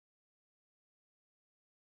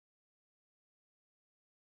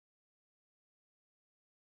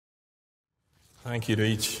Thank you to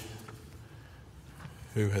each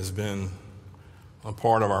who has been a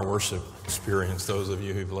part of our worship experience. Those of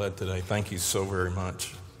you who've led today, thank you so very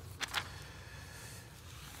much.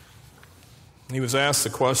 He was asked the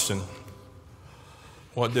question,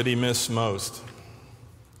 what did he miss most?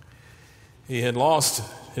 He had lost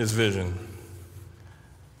his vision.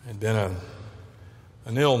 It had been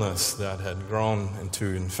an illness that had grown into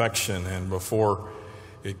infection, and before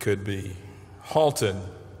it could be halted,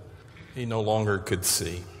 he no longer could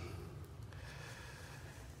see.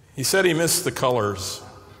 He said he missed the colors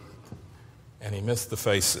and he missed the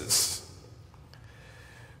faces.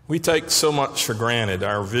 We take so much for granted,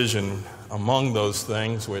 our vision among those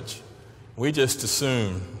things which we just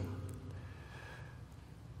assume.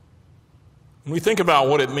 When we think about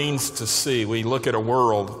what it means to see, we look at a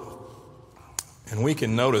world and we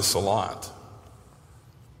can notice a lot.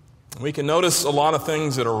 We can notice a lot of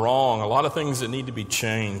things that are wrong, a lot of things that need to be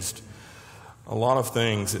changed, a lot of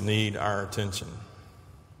things that need our attention.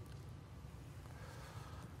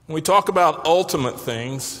 When we talk about ultimate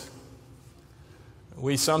things,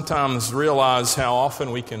 we sometimes realize how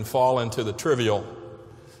often we can fall into the trivial.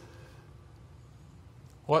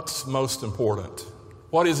 What's most important?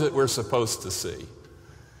 What is it we're supposed to see?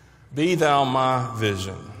 Be thou my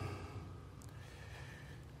vision.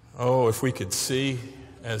 Oh, if we could see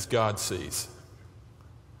as God sees,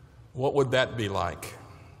 what would that be like?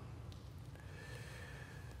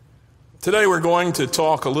 Today we're going to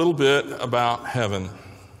talk a little bit about heaven.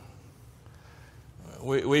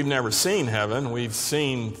 We've never seen heaven. We've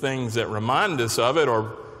seen things that remind us of it,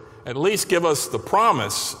 or at least give us the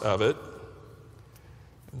promise of it.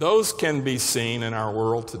 Those can be seen in our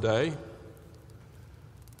world today.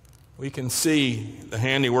 We can see the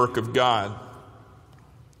handiwork of God.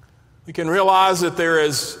 We can realize that there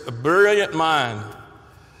is a brilliant mind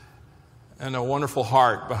and a wonderful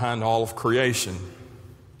heart behind all of creation.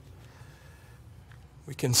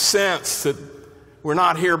 We can sense that we're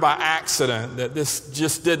not here by accident, that this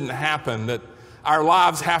just didn't happen, that our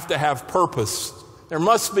lives have to have purpose. There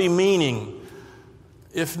must be meaning.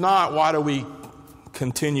 If not, why do we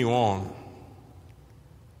continue on?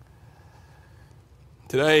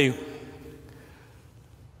 Today,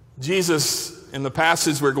 Jesus, in the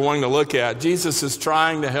passage we're going to look at, Jesus is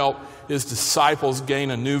trying to help his disciples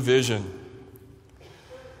gain a new vision.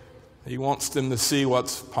 He wants them to see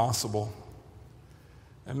what's possible.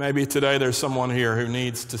 And maybe today there's someone here who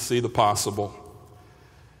needs to see the possible.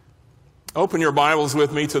 Open your Bibles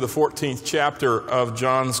with me to the 14th chapter of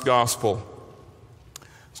John's Gospel.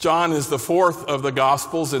 John is the fourth of the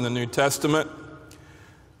Gospels in the New Testament.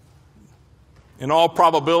 In all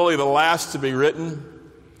probability, the last to be written.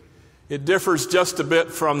 It differs just a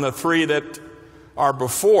bit from the three that are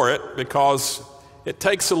before it because it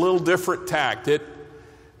takes a little different tact. It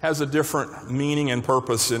has a different meaning and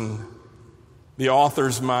purpose in the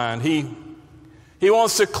author's mind. He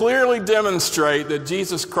wants to clearly demonstrate that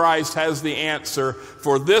Jesus Christ has the answer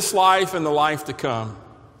for this life and the life to come.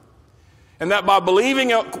 And that by believing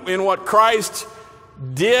in what Christ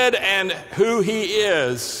did and who he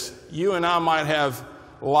is, you and I might have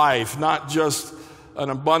life, not just an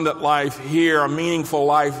abundant life here, a meaningful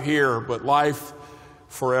life here, but life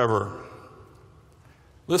forever.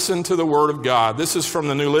 Listen to the Word of God. This is from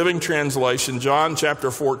the New Living Translation, John chapter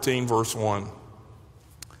 14, verse 1.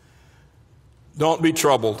 Don't be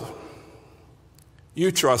troubled. You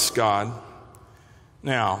trust God.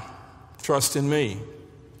 Now, trust in me.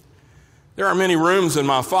 There are many rooms in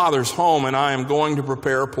my Father's home, and I am going to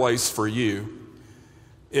prepare a place for you.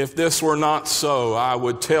 If this were not so, I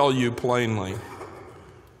would tell you plainly.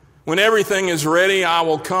 When everything is ready, I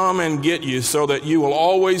will come and get you so that you will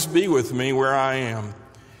always be with me where I am.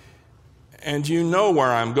 And you know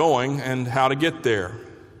where I'm going and how to get there.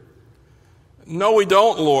 No, we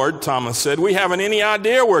don't, Lord, Thomas said. We haven't any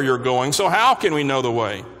idea where you're going, so how can we know the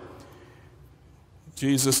way?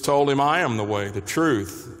 Jesus told him, I am the way, the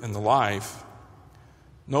truth, and the life.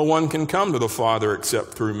 No one can come to the Father except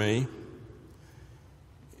through me.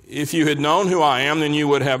 If you had known who I am, then you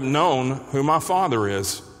would have known who my Father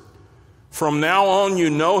is. From now on, you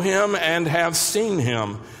know him and have seen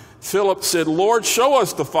him. Philip said, Lord, show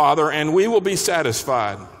us the Father, and we will be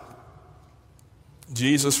satisfied.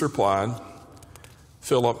 Jesus replied,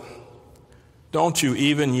 Philip, don't you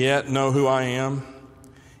even yet know who I am?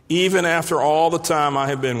 Even after all the time I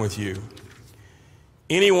have been with you.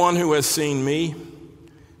 Anyone who has seen me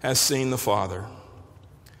has seen the Father.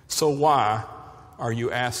 So why are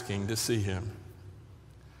you asking to see him?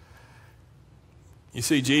 You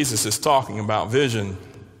see, Jesus is talking about vision.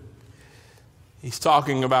 He's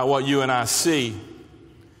talking about what you and I see.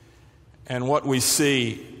 And what we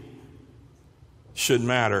see should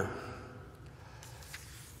matter.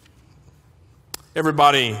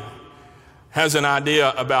 Everybody has an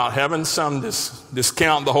idea about heaven. Some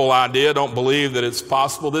discount the whole idea, don't believe that it's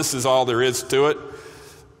possible. This is all there is to it.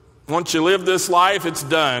 Once you live this life, it's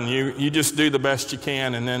done. You just do the best you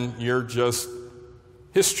can, and then you're just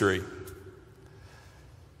history.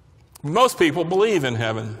 Most people believe in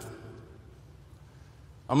heaven.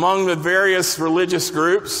 Among the various religious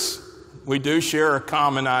groups, we do share a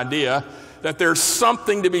common idea that there's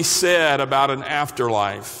something to be said about an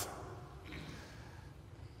afterlife.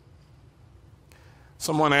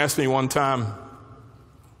 Someone asked me one time,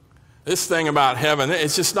 this thing about heaven,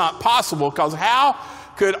 it's just not possible, because how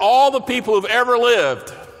could all the people who've ever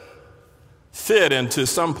lived fit into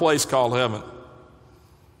some place called heaven?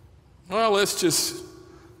 Well, let's just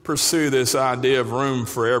pursue this idea of room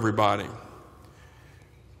for everybody.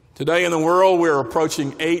 Today in the world, we're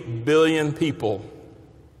approaching 8 billion people.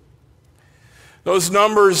 Those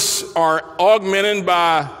numbers are augmented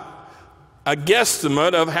by a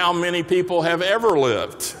guesstimate of how many people have ever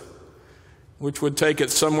lived, which would take it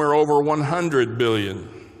somewhere over 100 billion.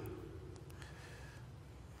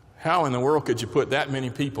 How in the world could you put that many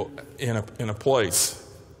people in a place?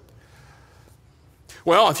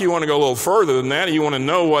 Well, if you want to go a little further than that, you want to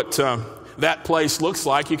know what that place looks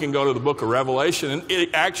like, you can go to the book of Revelation, and it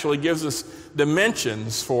actually gives us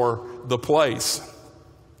dimensions for the place.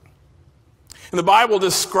 And the Bible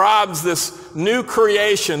describes this new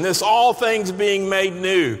creation, this all things being made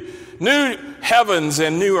new heavens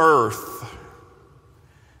and new earth.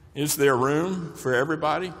 Is there room for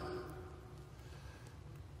everybody?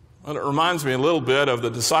 Well, it reminds me a little bit of the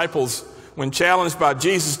disciples when challenged by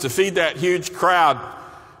Jesus to feed that huge crowd.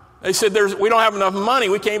 They said, we don't have enough money,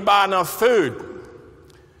 we can't buy enough food.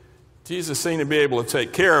 Jesus seemed to be able to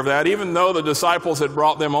take care of that, even though the disciples had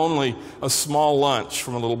brought them only a small lunch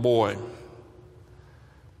from a little boy.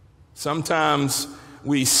 Sometimes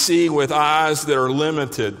we see with eyes that are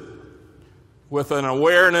limited, with an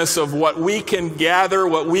awareness of what we can gather,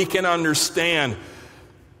 what we can understand.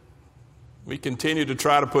 We continue to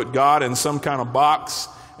try to put God in some kind of box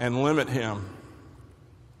and limit him.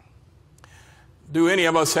 Do any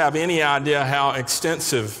of us have any idea how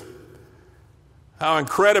extensive, how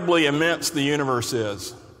incredibly immense the universe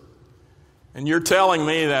is? And you're telling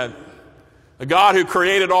me that a God who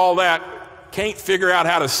created all that can't figure out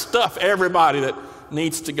how to stuff everybody that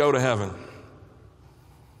needs to go to heaven.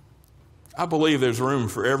 I believe there's room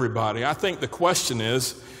for everybody. I think the question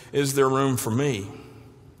is there room for me?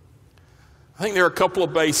 I think there are a couple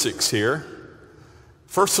of basics here.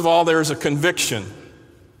 First of all, there's a conviction.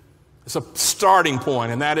 It's a starting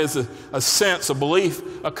point, and that is a sense, a belief,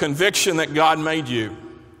 a conviction that God made you.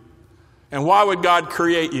 And why would God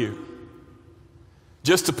create you?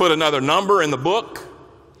 Just to put another number in the book?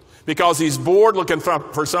 Because he's bored looking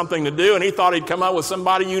for something to do, and he thought he'd come up with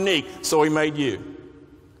somebody unique, so he made you.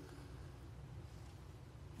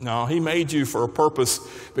 No, he made you for a purpose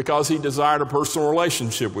because he desired a personal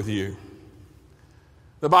relationship with you.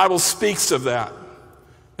 The Bible speaks of that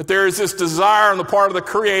there is this desire on the part of the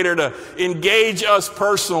Creator to engage us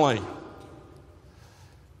personally.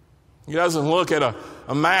 He doesn't look at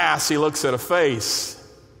a mass, he looks at a face.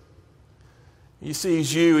 He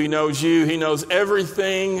sees you, he knows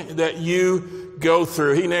everything that you go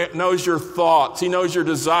through. He knows your thoughts, he knows your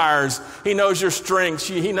desires, he knows your strengths,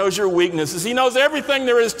 he knows your weaknesses, he knows everything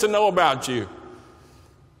there is to know about you.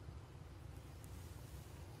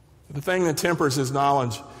 The thing that tempers his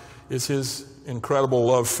knowledge is his incredible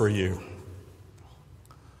love for you.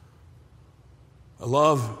 A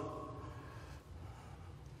love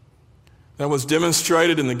that was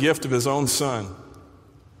demonstrated in the gift of his own Son.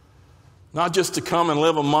 Not just to come and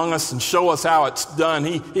live among us and show us how it's done.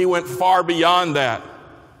 He went far beyond that.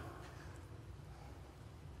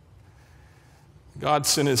 God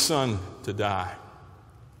sent his Son to die.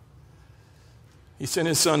 He sent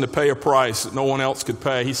his Son to pay a price that no one else could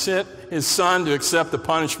pay. He sent his Son to accept the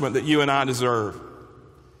punishment that you and I deserve.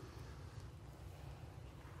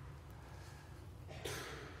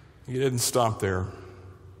 He didn't stop there.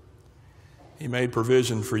 He made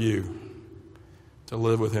provision for you to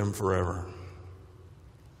live with him forever.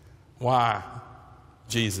 Why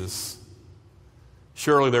Jesus?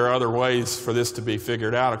 Surely there are other ways for this to be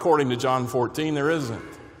figured out. According to John 14, there isn't.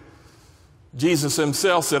 Jesus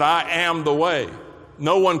himself said, I am the way.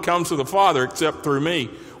 No one comes to the Father except through me.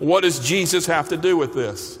 What does Jesus have to do with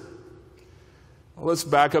this? Well, let's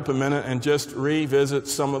back up a minute and just revisit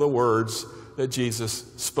some of the words that Jesus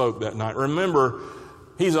spoke that night. Remember,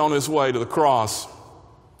 he's on his way to the cross.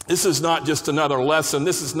 This is not just another lesson.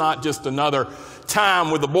 This is not just another time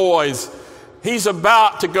with the boys. He's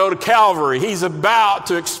about to go to Calvary. He's about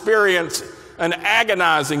to experience an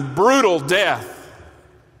agonizing, brutal death.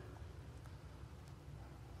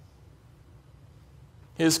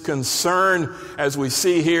 His concern, as we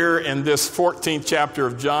see here in this 14th chapter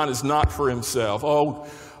of John, is not for himself. Oh,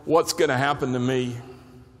 what's going to happen to me?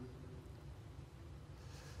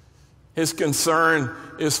 His concern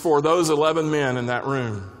is for those 11 men in that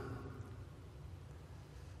room.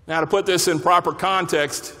 Now, to put this in proper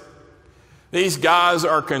context, these guys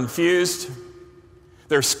are confused.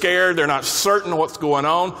 They're scared. They're not certain what's going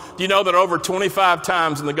on. Do you know that over 25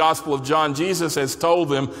 times in the Gospel of John, Jesus has told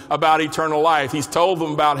them about eternal life? He's told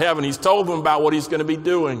them about heaven. He's told them about what he's going to be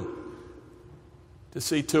doing to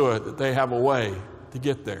see to it that they have a way to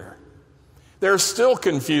get there. They're still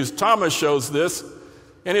confused. Thomas shows this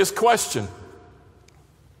in his question.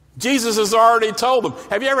 Jesus has already told them.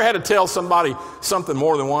 Have you ever had to tell somebody something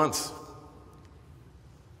more than once?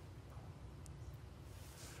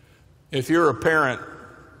 If you're a parent,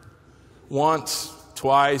 once,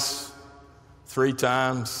 twice, 3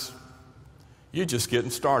 times, you're just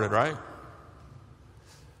getting started, right?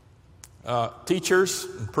 Teachers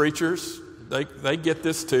and preachers, they get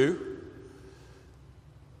this too.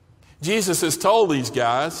 Jesus has told these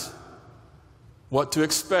guys what to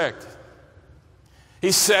expect.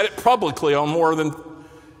 He said it publicly on more than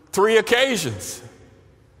 3 occasions.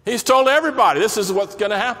 He's told everybody this is what's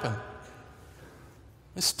going to happen.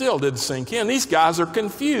 It still didn't sink in. These guys are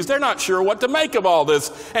confused. They're not sure what to make of all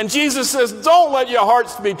this. And Jesus says, don't let your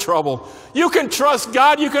hearts be troubled. You can trust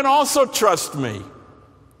God. You can also trust me.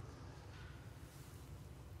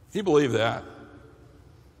 You believe that?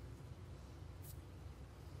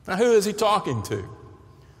 Now, who is he talking to?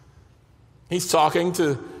 He's talking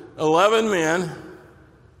to 11 men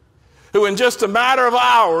who in just a matter of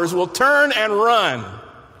hours will turn and run,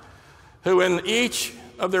 who in each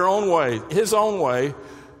of their own way, his own way,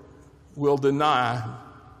 will deny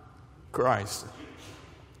Christ.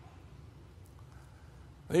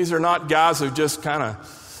 These are not guys who just kind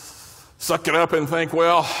of suck it up and think,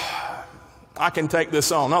 well, I can take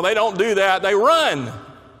this on. No, they don't do that. They run.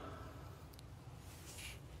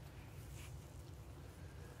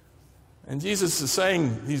 And Jesus is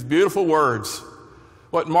saying these beautiful words,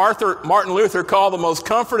 what Martin Luther called the most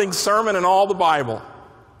comforting sermon in all the Bible.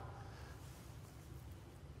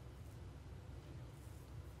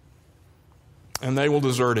 And they will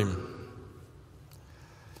desert him.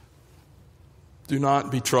 Do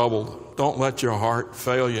not be troubled. Don't let your heart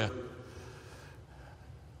fail you.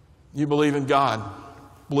 You believe in God.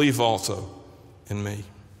 Believe also in me.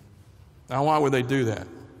 Now, why would they do that?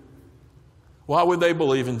 Why would they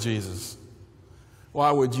believe in Jesus? Why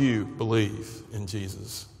would you believe in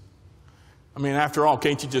Jesus? I mean, after all,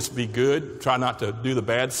 can't you just be good? Try not to do the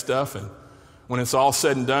bad stuff, and when it's all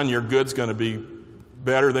said and done, your good's going to be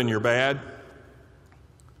better than your bad.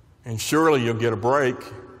 And surely you'll get a break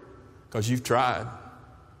because you've tried.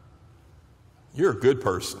 You're a good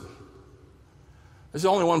person. There's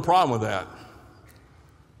only one problem with that.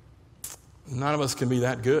 None of us can be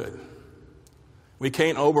that good. We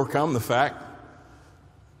can't overcome the fact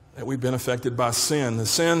that we've been affected by sin, the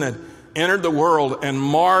sin that entered the world and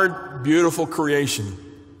marred beautiful creation,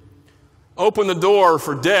 opened the door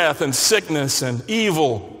for death and sickness and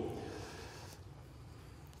evil,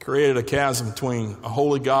 created a chasm between a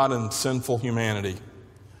holy God and sinful humanity.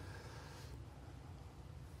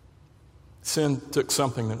 Sin took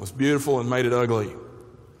something that was beautiful and made it ugly.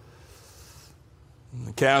 And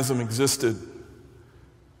the chasm existed.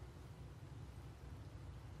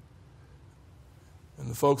 And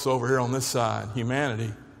the folks over here on this side,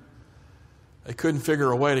 humanity, they couldn't figure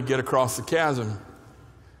a way to get across the chasm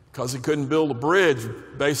because they couldn't build a bridge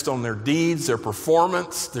based on their deeds, their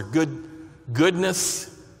performance, their goodness.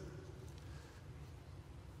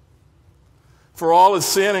 For all has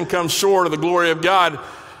sinned and come short of the glory of God.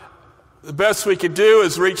 The best we could do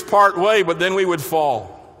is reach part way, but then we would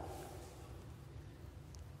fall.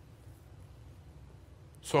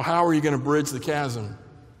 So how are you going to bridge the chasm?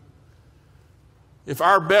 If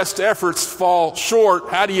our best efforts fall short,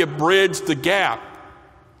 how do you bridge the gap?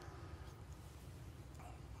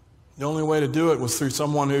 The only way to do it was through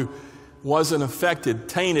someone who wasn't affected,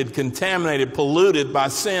 tainted, contaminated, polluted by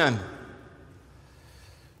sin.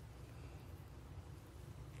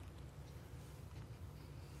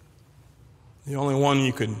 The only one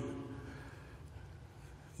you could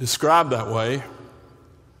describe that way,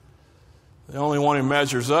 the only one who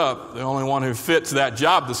measures up, the only one who fits that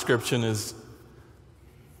job description is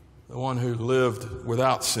the one who lived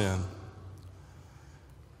without sin.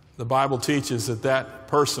 The Bible teaches that that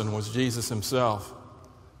person was Jesus himself,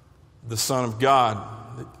 the Son of God,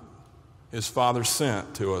 his Father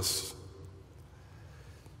sent to us.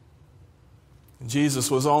 Jesus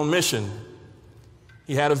was on mission.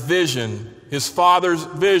 He had a vision, his Father's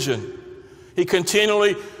vision. He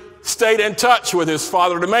continually stayed in touch with his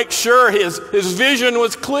Father to make sure his vision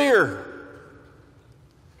was clear.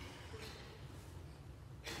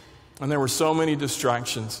 And there were so many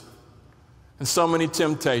distractions and so many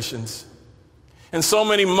temptations and so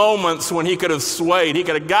many moments when he could have swayed. He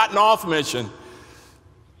could have gotten off mission,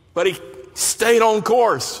 but he stayed on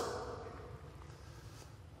course.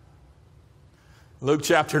 Luke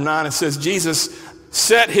chapter 9, it says, Jesus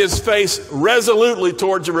set his face resolutely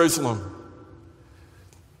toward Jerusalem.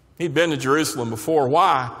 He'd been to Jerusalem before.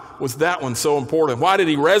 Why was that one so important? Why did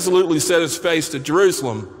he resolutely set his face to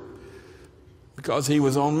Jerusalem? Because he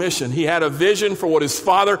was on mission. He had a vision for what his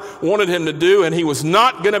Father wanted him to do, and he was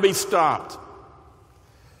not going to be stopped.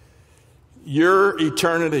 Your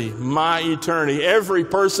eternity, my eternity, every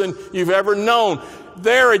person you've ever known,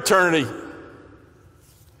 their eternity,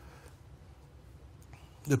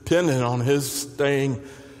 dependent on his staying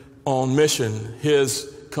on mission,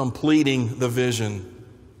 his completing the vision.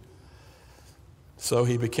 So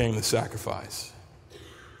he became the sacrifice.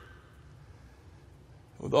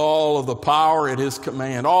 With all of the power at his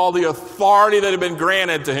command, all the authority that had been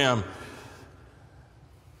granted to him.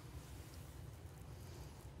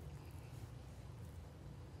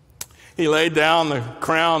 He laid down the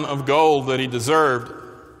crown of gold that he deserved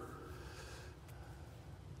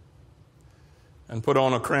and put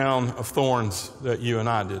on a crown of thorns that you and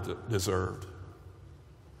I deserved.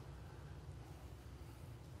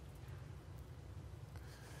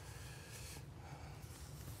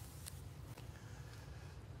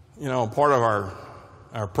 You know, part of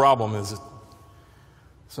our problem is that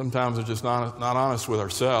sometimes we're just not honest with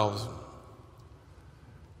ourselves.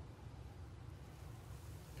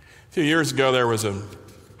 A few years ago, there was a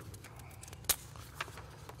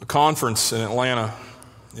conference in Atlanta.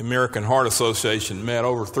 The American Heart Association met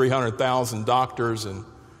over 300,000 doctors and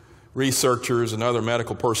researchers and other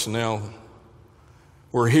medical personnel.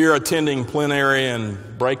 We're here attending plenary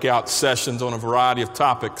and breakout sessions on a variety of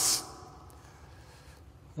topics.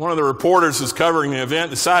 One of the reporters who's covering the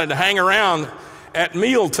event decided to hang around at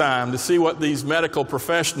mealtime to see what these medical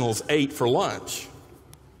professionals ate for lunch.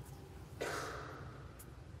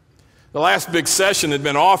 The last big session had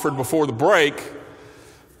been offered before the break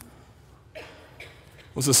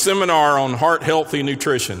was a seminar on heart-healthy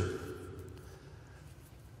nutrition.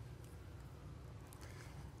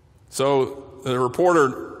 So the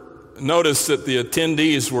reporter noticed that the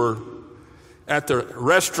attendees were at the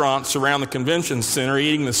restaurants around the convention center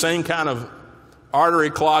eating the same kind of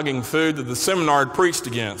artery-clogging food that the seminar had preached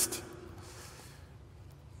against.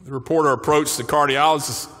 The reporter approached the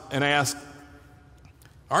cardiologist and asked,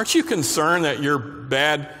 "Aren't you concerned that your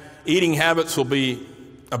bad eating habits will be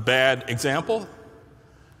a bad example?"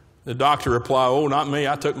 The doctor replied, "Oh, not me.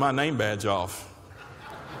 I took my name badge off."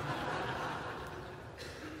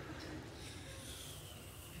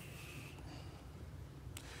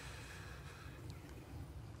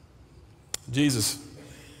 Jesus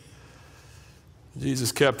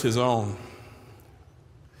kept his own.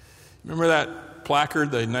 Remember that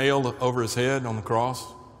placard they nailed over his head on the cross?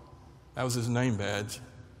 That was his name badge.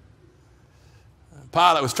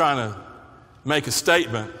 Pilate was trying to make a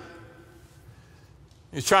statement.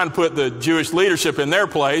 He was trying to put the Jewish leadership in their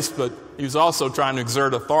place, but he was also trying to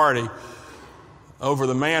exert authority over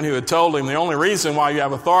the man who had told him the only reason why you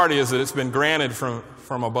have authority is that it's been granted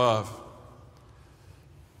from above.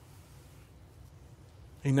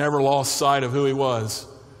 He never lost sight of who he was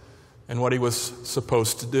and what he was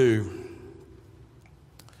supposed to do.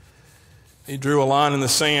 He drew a line in the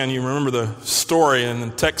sand. You remember the story in the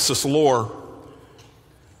Texas lore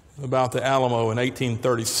about the Alamo in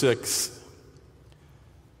 1836.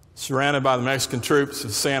 Surrounded by the Mexican troops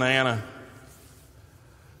of Santa Anna.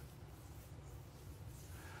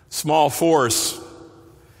 Small force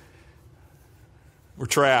were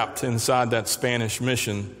trapped inside that Spanish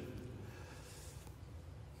mission.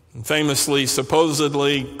 And famously,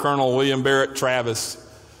 supposedly, Colonel William Barrett Travis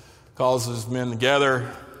calls his men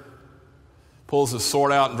together, pulls his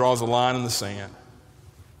sword out and draws a line in the sand.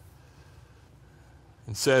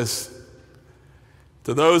 And says,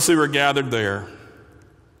 "To those who were gathered there,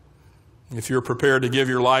 if you're prepared to give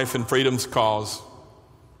your life in freedom's cause,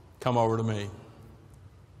 come over to me."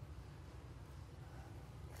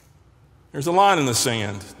 There's a line in the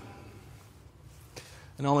sand,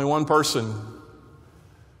 and only one person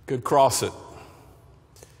could cross it.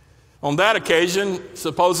 On that occasion,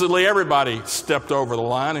 supposedly everybody stepped over the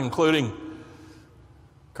line, including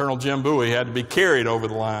Colonel Jim Bowie had to be carried over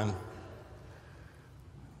the line.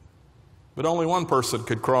 But only one person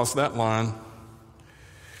could cross that line.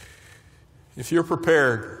 If you're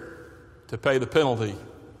prepared to pay the penalty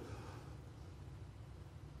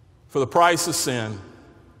for the price of sin,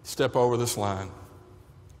 step over this line.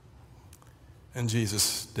 And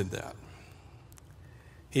Jesus did that.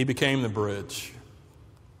 He became the bridge.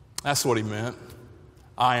 That's what he meant.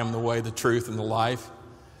 I am the way, the truth, and the life.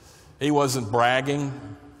 He wasn't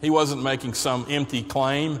bragging. He wasn't making some empty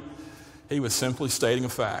claim. He was simply stating a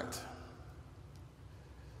fact.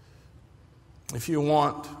 If you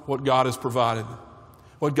want what God has provided,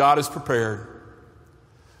 what God has prepared,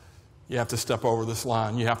 you have to step over this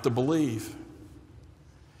line. You have to believe.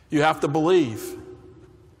 You have to believe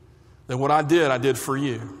that what I did for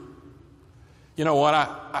you. You know what?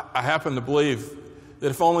 I happen to believe that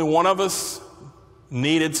if only one of us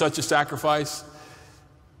needed such a sacrifice,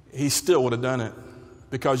 he still would have done it,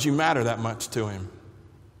 because you matter that much to him.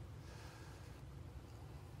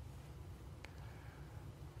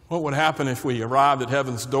 What would happen if we arrived at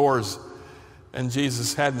heaven's doors and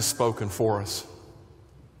Jesus hadn't spoken for us?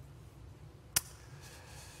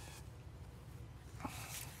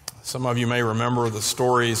 Some of you may remember the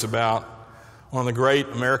stories about one of the great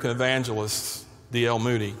American evangelists, D.L.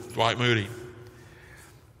 Moody, Dwight Moody.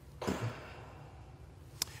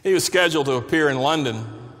 He was scheduled to appear in London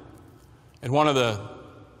at one of the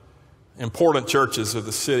important churches of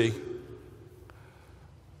the city.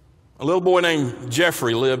 A little boy named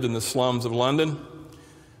Jeffrey lived in the slums of London.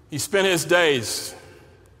 He spent his days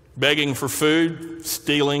begging for food,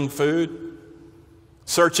 stealing food,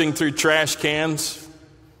 searching through trash cans,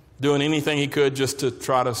 doing anything he could just to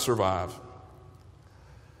try to survive.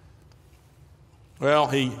 Well,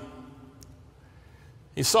 he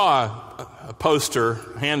saw a poster,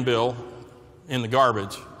 handbill, in the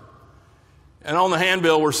garbage. And on the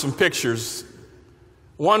handbill were some pictures.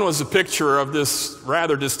 One was a picture of this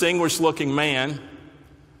rather distinguished-looking man.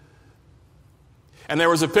 And there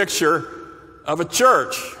was a picture of a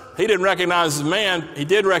church. He didn't recognize the man. He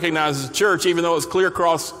did recognize the church, even though it was clear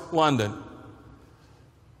across London.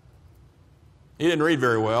 He didn't read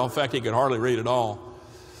very well. In fact, he could hardly read at all.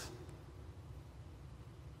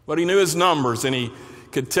 But he knew his numbers, and he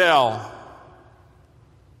could tell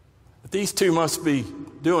that these two must be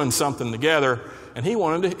doing something together. And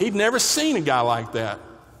he'd never seen a guy like that.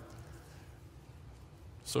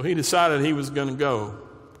 So he decided he was going to go.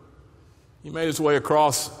 He made his way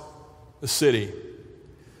across the city.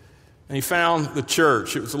 And he found the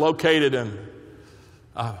church. It was located in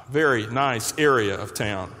a very nice area of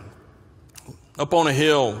town. Up on a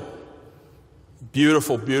hill,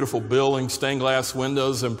 beautiful, beautiful building, stained glass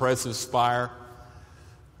windows, impressive spire.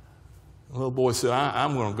 The little boy said,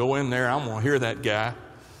 I'm going to go in there. I'm going to hear that guy.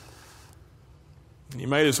 And he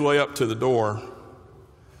made his way up to the door.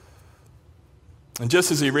 And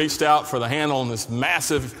just as he reached out for the handle on this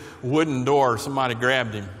massive wooden door, somebody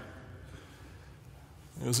grabbed him.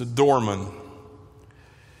 It was a doorman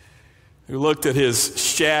who looked at his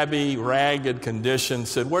shabby, ragged condition and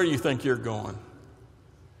said, "Where do you think you're going?"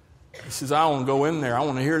 He says, "I want to go in there. I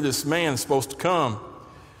want to hear this man supposed to come."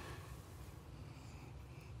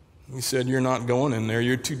 He said, "You're not going in there.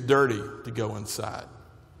 You're too dirty to go inside."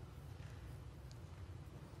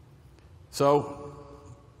 So,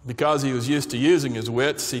 because he was used to using his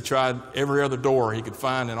wits, he tried every other door he could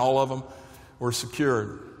find, and all of them were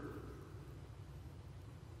secured.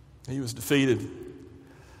 He was defeated.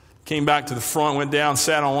 Came back to the front, went down,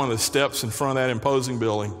 sat on one of the steps in front of that imposing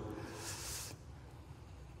building.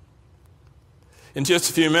 In just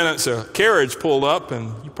a few minutes, a carriage pulled up,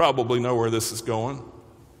 and you probably know where this is going.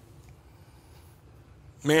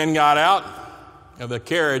 Man got out of the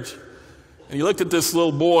carriage, and he looked at this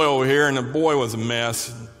little boy over here, and the boy was a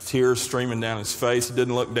mess. Tears streaming down his face. He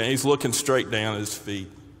didn't look down. He's looking straight down at his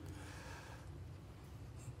feet.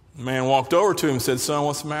 The man walked over to him and said, "Son,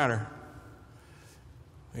 what's the matter?"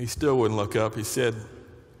 He still wouldn't look up. He said,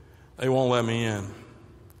 "They won't let me in.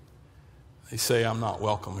 They say I'm not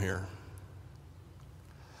welcome here."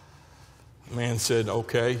 The man said,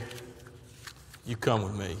 "Okay, you come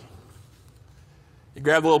with me." He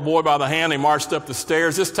grabbed the little boy by the hand. They marched up the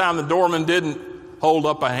stairs. This time the doorman didn't hold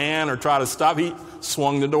up a hand or try to stop. He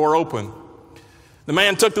swung the door open. The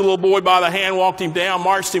man took the little boy by the hand, walked him down,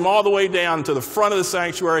 marched him all the way down to the front of the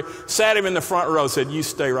sanctuary, sat him in the front row, said, "You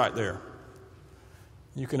stay right there."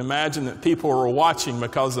 You can imagine that people were watching,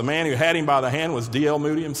 because the man who had him by the hand was D.L.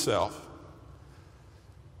 Moody himself.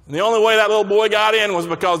 And the only way that little boy got in was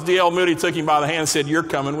because D.L. Moody took him by the hand and said, "You're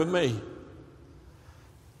coming with me."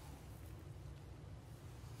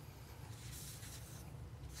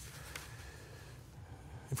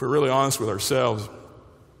 If we're really honest with ourselves,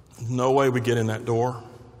 there's no way we get in that door.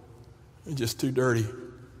 We're just too dirty.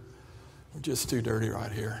 We're just too dirty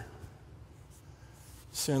right here.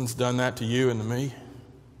 Sin's done that to you and to me.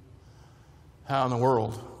 How in the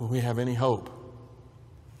world will we have any hope?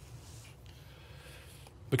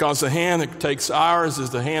 Because the hand that takes ours is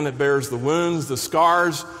the hand that bears the wounds, the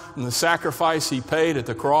scars, and the sacrifice He paid at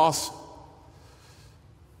the cross.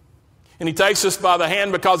 And He takes us by the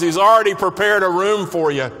hand because He's already prepared a room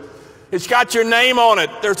for you. It's got your name on it.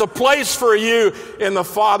 There's a place for you in the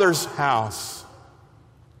Father's house.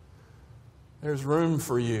 There's room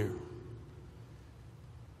for you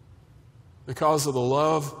because of the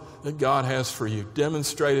love that God has for you,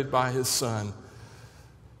 demonstrated by His Son,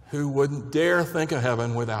 who wouldn't dare think of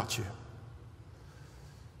heaven without you.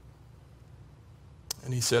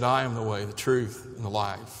 And He said, I am the way, the truth, and the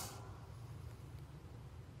life.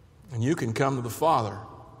 And you can come to the Father.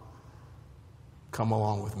 Come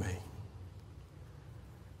along with me.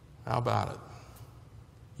 How about it?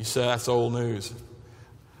 You say that's old news.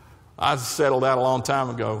 I settled that a long time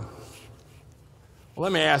ago. Well,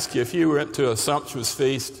 let me ask you, if you went to a sumptuous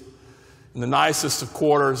feast in the nicest of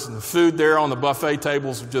quarters, and the food there on the buffet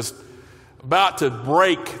tables were just about to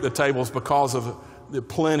break the tables because of the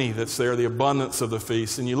plenty that's there, the abundance of the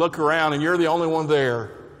feast, and you look around and you're the only one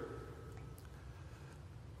there,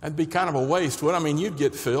 that'd be kind of a waste. I mean, you'd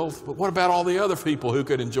get filled, but what about all the other people who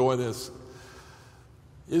could enjoy this?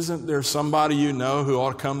 Isn't there somebody you know who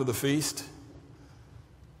ought to come to the feast?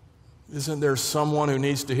 Isn't there someone who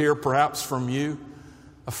needs to hear perhaps from you?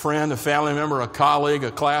 A friend, a family member, a colleague,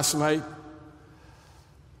 a classmate?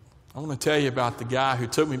 I want to tell you about the guy who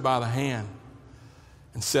took me by the hand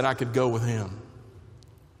and said I could go with him.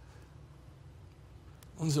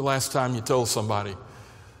 When's the last time you told somebody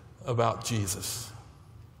about Jesus?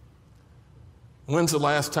 When's the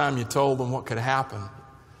last time you told them what could happen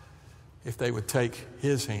if they would take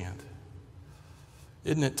His hand?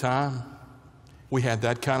 Isn't it time we had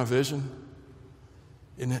that kind of vision?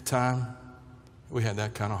 Isn't it time we had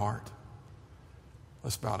that kind of heart?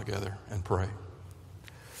 Let's bow together and pray.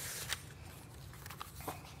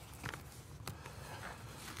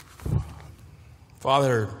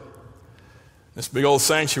 Father, this big old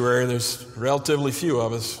sanctuary, there's relatively few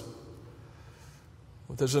of us.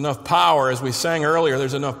 But there's enough power, as we sang earlier,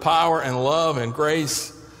 there's enough power and love and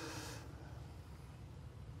grace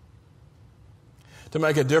to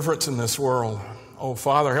make a difference in this world. Oh,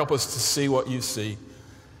 Father, help us to see what You see.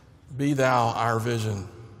 Be Thou our vision.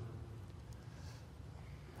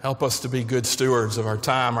 Help us to be good stewards of our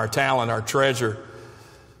time, our talent, our treasure.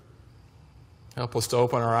 Help us to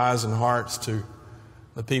open our eyes and hearts to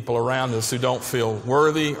the people around us who don't feel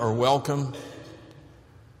worthy or welcome.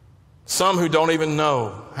 Some who don't even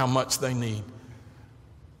know how much they need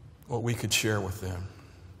what we could share with them.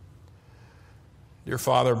 Dear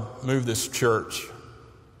Father, move this church.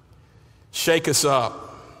 Shake us up.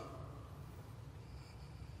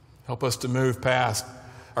 Help us to move past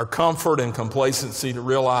our comfort and complacency to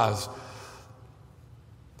realize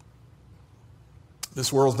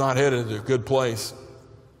this world's not headed to a good place.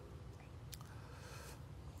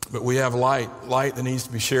 But we have light that needs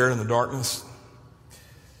to be shared in the darkness.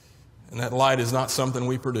 And that light is not something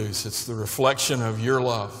we produce. It's the reflection of Your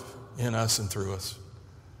love in us and through us.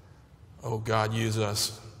 Oh, God, use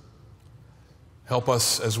us. Help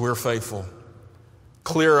us as we're faithful.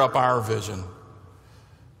 Clear up our vision.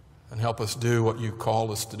 And help us do what You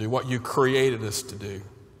called us to do, what You created us to do.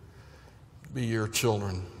 Be Your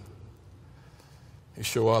children who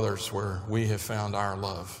show others where we have found our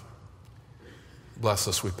love. Bless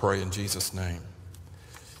us, we pray, in Jesus' name.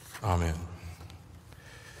 Amen.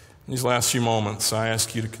 In these last few moments, I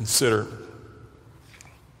ask you to consider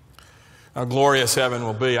how glorious heaven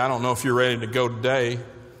will be. I don't know if you're ready to go today,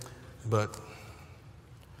 but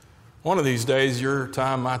one of these days, your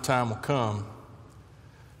time, my time will come.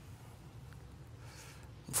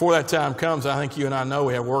 Before that time comes, I think you and I know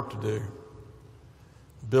we have work to do.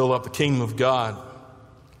 Build up the kingdom of God.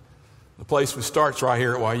 The place we start's right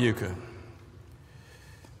here at Wieuca.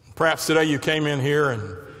 Perhaps today you came in here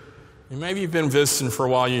and maybe you've been visiting for a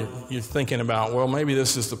while. You're thinking about, well, maybe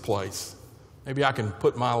this is the place. Maybe I can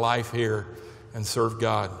put my life here and serve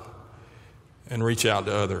God and reach out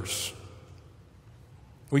to others.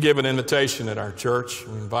 We give an invitation at our church.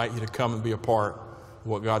 We invite you to come and be a part of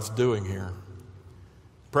what God's doing here.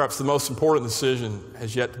 Perhaps the most important decision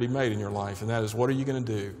has yet to be made in your life, and that is, what are you going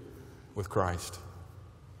to do with Christ?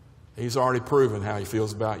 He's already proven how He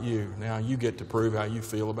feels about you. Now you get to prove how you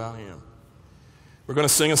feel about Him. We're going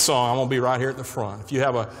to sing a song. I'm going to be right here at the front. If you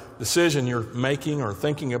have a decision you're making or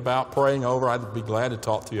thinking about praying over, I'd be glad to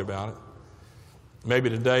talk to you about it. Maybe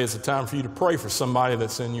today is the time for you to pray for somebody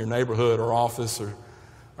that's in your neighborhood or office or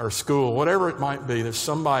or school, whatever it might be, there's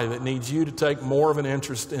somebody that needs you to take more of an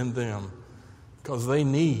interest in them because they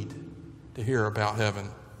need to hear about heaven.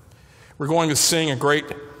 We're going to sing a great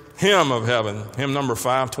hymn of heaven, hymn number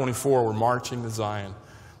 524, We're Marching to Zion.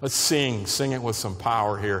 Let's sing it with some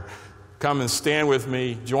power here. Come and stand with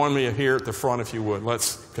me, join me here at the front if you would.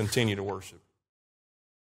 Let's continue to worship.